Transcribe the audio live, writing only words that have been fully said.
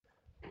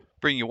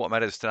Bring you what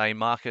matters today,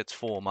 markets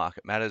for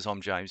Market Matters. I'm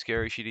James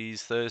Gerrish. It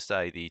is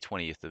Thursday, the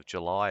 20th of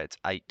July. It's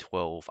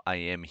 8:12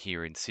 a.m.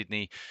 here in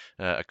Sydney.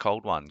 A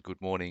cold one. Good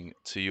morning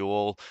to you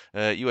all.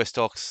 US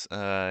stocks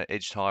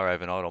edged higher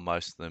overnight, or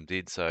most of them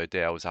did. So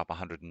Dow was up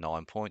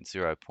 109 points,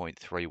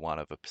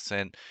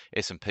 0.31%.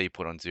 S&P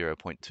put on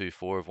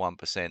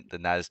 0.24%. The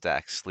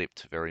Nasdaq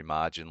slipped very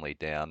marginally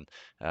down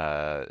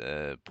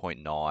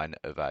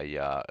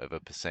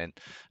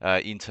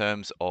 0.9%. In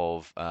terms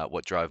of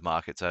what drove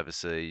markets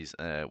overseas,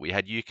 we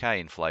had UK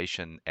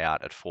inflation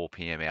out at 4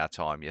 p.m. our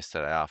time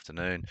yesterday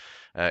afternoon.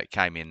 It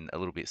came in a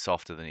little bit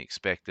softer than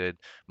expected.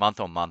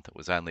 Month on month, it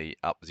was only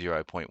up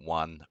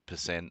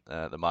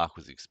 0.1%. The market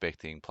was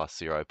expecting plus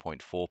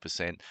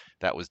 0.4%.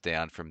 That was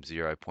down from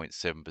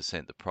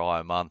 0.7% the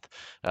prior month.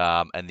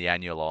 And the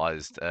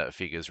annualized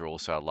figures are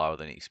also lower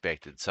than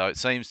expected. So it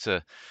seems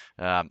to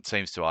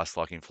us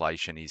like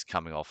inflation is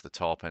coming off the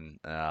top, and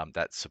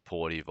that's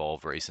supportive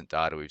of recent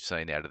data we've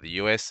seen out of the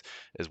US,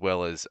 as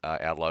well as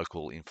our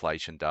local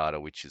inflation data,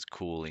 which is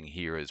cooling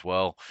here as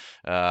well.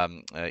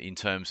 In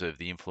terms of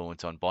the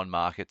influence on bond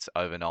markets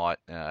overnight,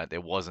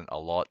 there wasn't a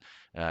lot.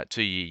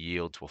 2-year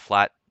yields were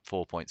flat,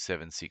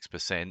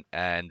 4.76%,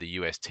 and the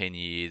US 10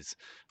 years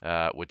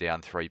were down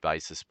 3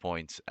 basis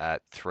points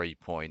at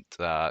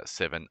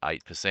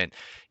 3.78%.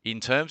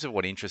 In terms of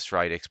where interest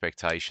rate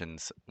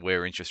expectations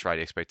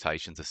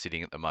are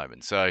sitting at the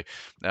moment. So,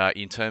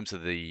 in terms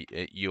of the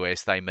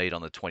US, they meet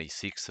on the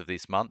 26th of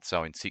this month,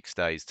 so in 6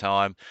 days'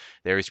 time.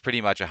 There is pretty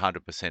much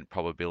 100%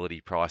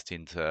 probability priced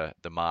into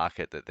the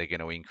market that they're going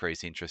to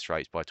increase interest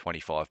rates by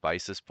 25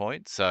 basis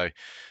points. So,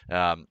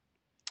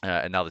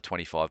 another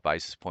 25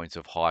 basis points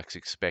of hikes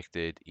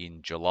expected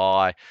in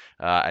July.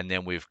 And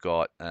then we've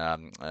got,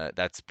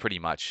 that's pretty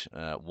much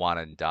one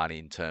and done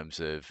in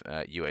terms of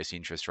US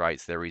interest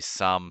rates. There is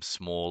some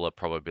smaller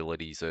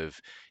probabilities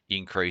of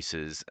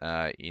increases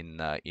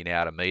in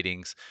outer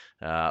meetings,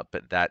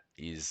 but that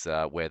is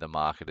where the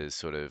market is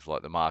sort of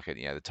like the market.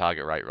 The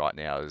target rate right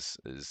now is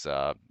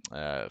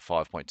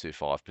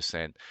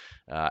 5.25%,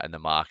 and the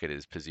market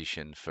is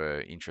positioned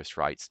for interest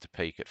rates to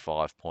peak at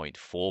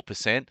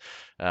 5.4%.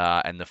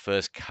 And the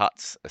first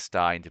cuts are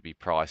starting to be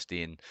priced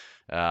in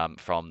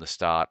from the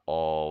start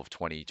of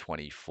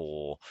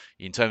 2024.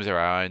 In terms of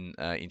our own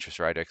interest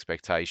rate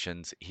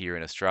expectations here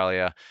in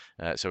Australia,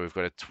 so we've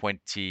got a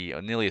 20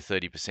 or nearly a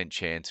 30%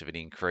 chance of an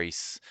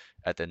increase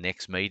at the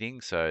next meeting.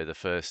 So the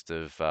 1st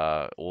of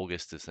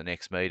August is the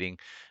next meeting,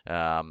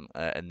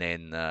 and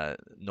then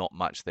not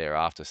much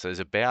thereafter. So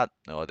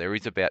there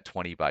is about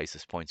 20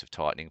 basis points of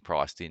tightening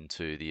priced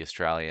into the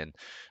Australian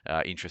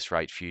interest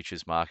rate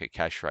futures market,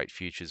 cash rate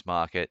futures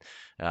market.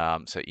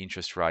 So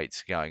interest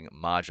rates going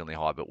marginally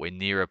high, but we're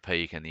near a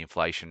peak, and the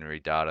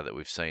inflationary data that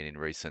we've seen in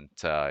recent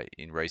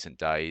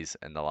days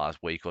and the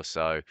last week or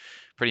so,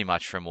 pretty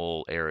much from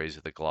all areas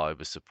of the globe,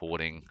 are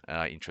supporting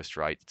interest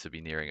rates to be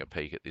nearing a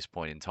peak at this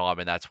point in time,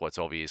 and that's what's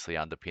obviously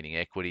underpinning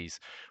equities.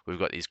 We've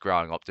got this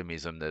growing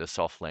optimism that a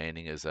soft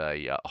landing is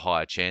a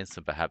higher chance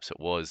than perhaps it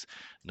was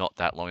not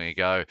that long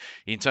ago.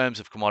 In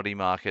terms of commodity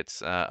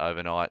markets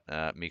overnight,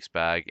 mixed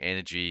bag.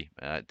 Energy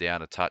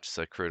down a touch,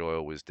 so crude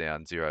oil was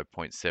down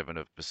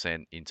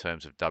 0.7%. In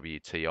terms of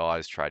WTI,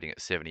 is trading at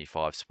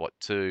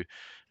 75.2.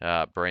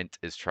 Brent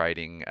is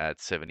trading at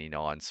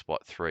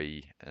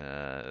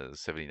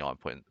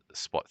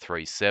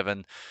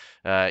 79.37.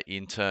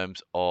 In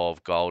terms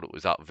of gold, it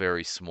was up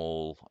very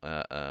small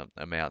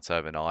amounts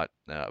overnight,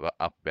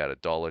 up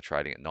about $1,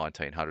 trading at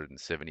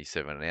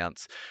 1,977 an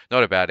ounce.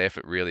 Not a bad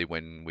effort, really,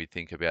 when we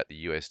think about the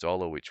US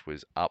dollar, which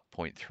was up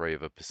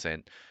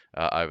 0.3%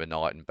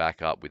 overnight and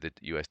back up with the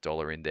US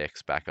dollar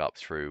index back up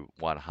through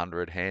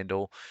 100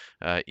 handle.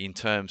 In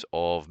terms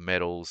of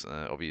metals,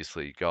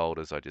 obviously gold,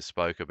 as I just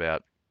spoke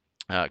about.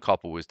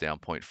 Copper was down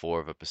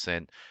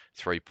 0.4%,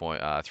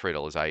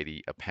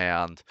 $3.80 a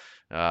pound.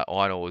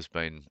 Iron ore has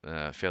been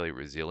fairly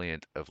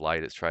resilient of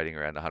late. It's trading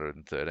around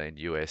 113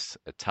 US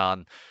a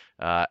ton.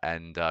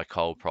 And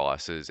coal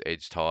prices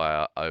edged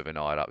higher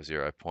overnight, up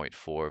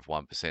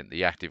 0.4%.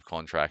 The active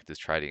contract is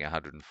trading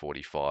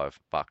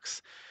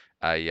 $145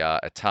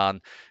 a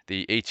ton.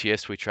 The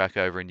ETS we track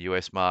over in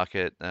US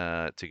market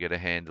to get a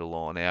handle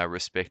on our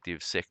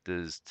respective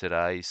sectors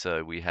today.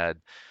 So we had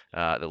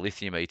the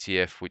lithium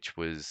ETF, which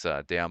was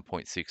down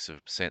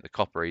 0.6%. The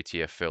copper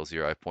ETF fell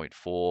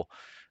 0.4%.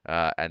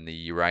 And the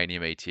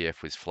uranium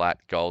ETF was flat.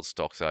 Gold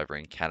stocks over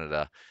in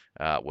Canada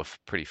were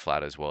pretty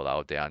flat as well. They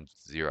were down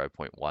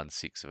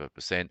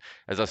 0.16%.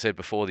 As I said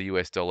before, the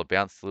US dollar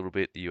bounced a little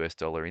bit. The US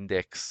dollar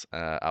index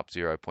up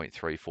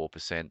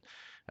 0.34%.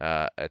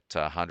 At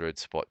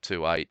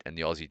 100.28, and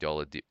the Aussie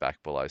dollar dipped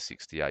back below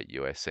 68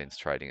 US cents,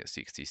 trading at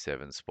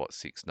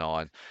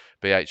 67.69.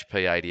 BHP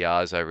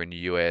ADRs over in the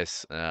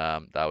US,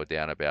 they were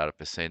down about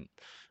 1%,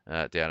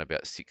 down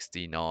about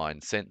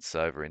 69 cents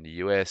over in the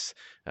US.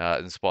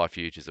 and SPI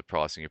futures are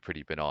pricing a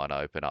pretty benign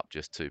open, up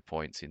just 2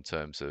 points in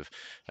terms of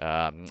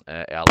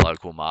our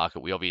local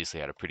market. We obviously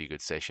had a pretty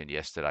good session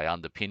yesterday,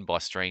 underpinned by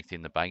strength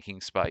in the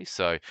banking space.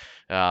 So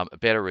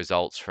better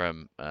results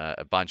from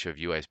a bunch of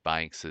US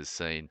banks has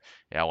seen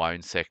our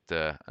own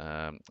sector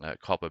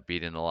copper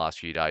bid in the last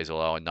few days,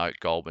 although I note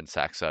Goldman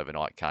Sachs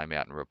overnight came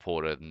out and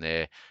reported, and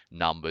their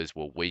numbers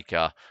were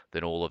weaker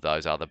than all of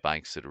those other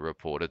banks that are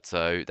reported.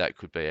 So that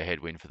could be a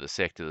headwind for the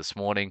sector this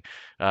morning.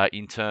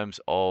 In terms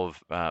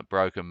of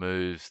broker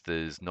moves,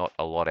 there's not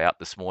a lot out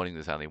this morning.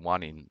 There's only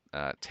one in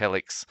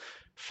Telix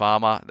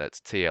Pharma, that's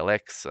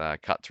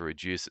TLX, cut to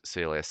reduce at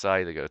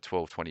CLSA. They've got a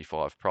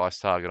 12.25 price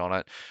target on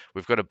it.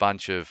 We've got a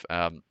bunch of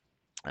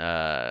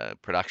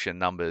production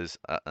numbers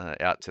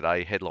out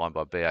today, headlined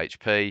by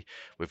BHP.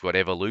 We've got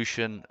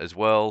Evolution as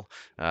well,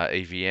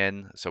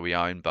 EVN. So we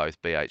own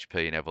both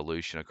BHP and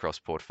Evolution across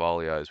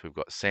portfolios. We've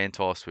got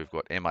Santos, we've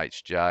got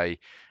MHJ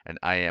and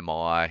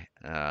AMI,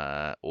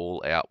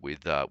 all out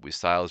with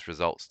sales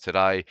results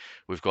today.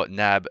 We've got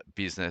NAB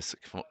Business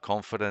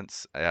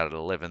Confidence out at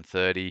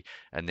 11:30,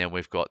 and then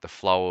we've got the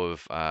flow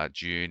of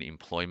June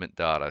employment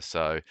data.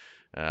 So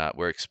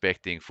we're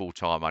expecting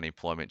full-time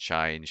unemployment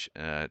change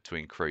to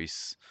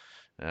increase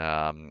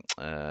by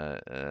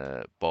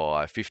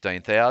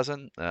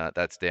 15,000.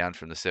 That's down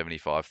from the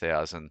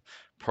 75,000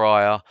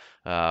 prior.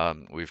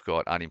 We've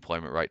got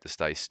unemployment rate to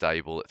stay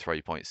stable at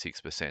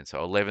 3.6%. So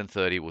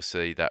 11:30 we'll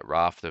see that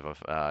raft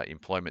of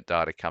employment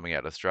data coming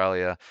out of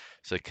Australia.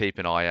 So keep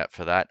an eye out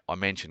for that. I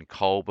mentioned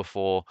coal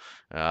before,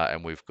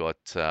 and we've got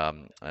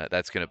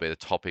that's going to be the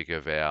topic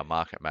of our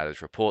Market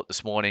Matters report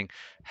this morning.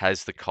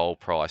 Has the coal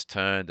price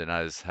turned, and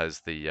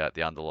has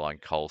the underlying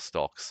coal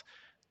stocks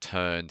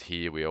turned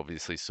here? We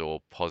obviously saw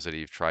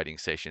positive trading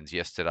sessions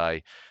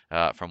yesterday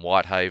from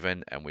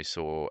Whitehaven, and we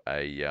saw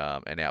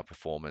an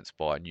outperformance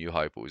by New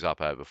Hope. It was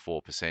up over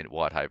 4%.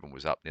 Whitehaven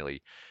was up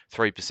nearly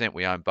 3%.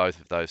 We own both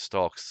of those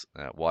stocks,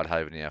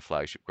 Whitehaven in our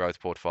flagship growth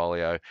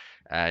portfolio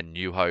and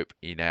New Hope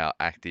in our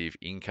active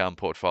income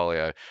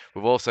portfolio.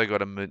 We've also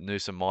got a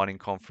Noosa mining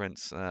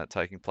conference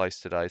taking place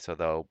today, so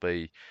there'll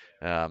be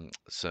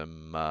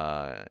some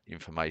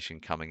information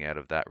coming out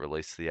of that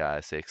released to the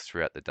ASX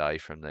throughout the day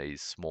from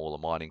these smaller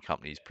mining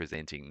companies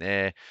presenting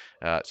there.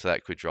 So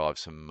that could drive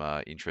some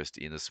interest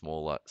in the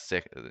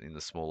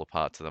smaller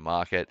parts of the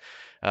market.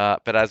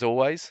 But as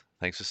always,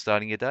 thanks for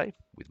starting your day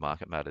with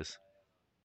Market Matters.